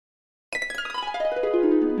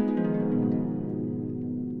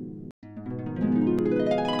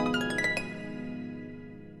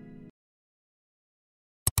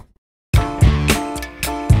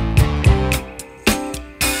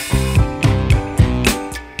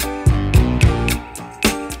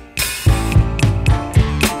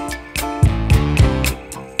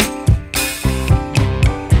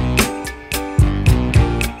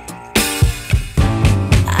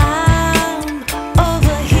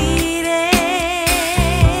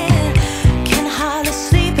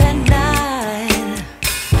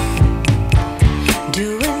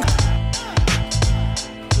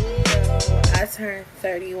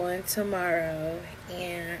31 tomorrow,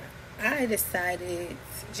 and I decided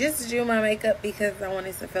just to do my makeup because I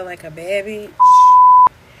wanted to feel like a bad bitch.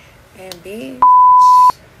 And bitch,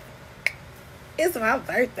 it's my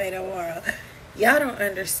birthday tomorrow. Y'all don't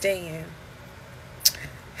understand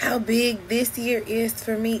how big this year is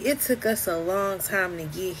for me. It took us a long time to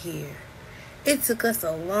get here. It took us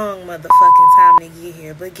a long motherfucking time to get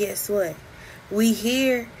here. But guess what? We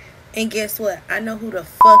here. And guess what? I know who the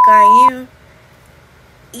fuck I am.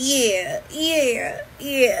 Yeah,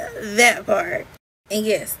 that part. And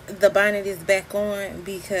yes, the bonnet is back on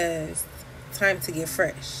because time to get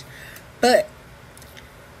fresh. But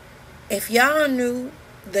if y'all knew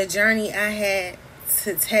the journey I had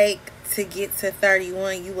to take to get to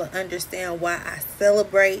 31, you will understand why I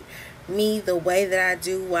celebrate me the way that I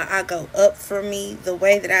do, why I go up for me the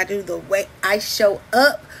way that I do, the way I show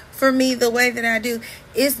up for me the way that I do.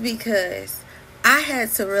 It's because I had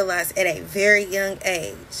to realize at a very young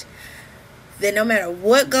age that no matter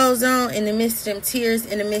what goes on in the midst of them tears,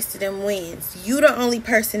 in the midst of them wins, you the only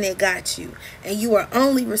person that got you, and you are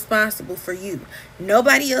only responsible for you.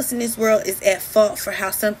 Nobody else in this world is at fault for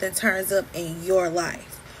how something turns up in your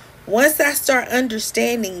life. Once I start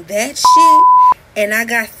understanding that shit, and I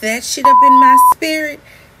got that shit up in my spirit,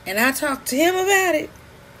 and I talk to him about it,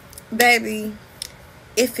 baby,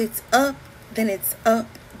 if it's up, then it's up,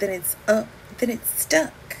 then it's up, then it's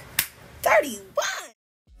stuck. 31!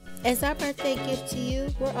 As our birthday gift to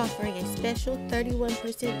you, we're offering a special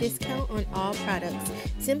 31% discount on all products.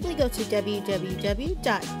 Simply go to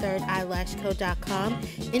www.thirdeyelashco.com,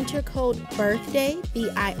 enter code BIRTHDAY,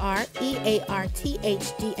 BIREARTHDAY,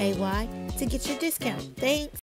 to get your discount. Thanks.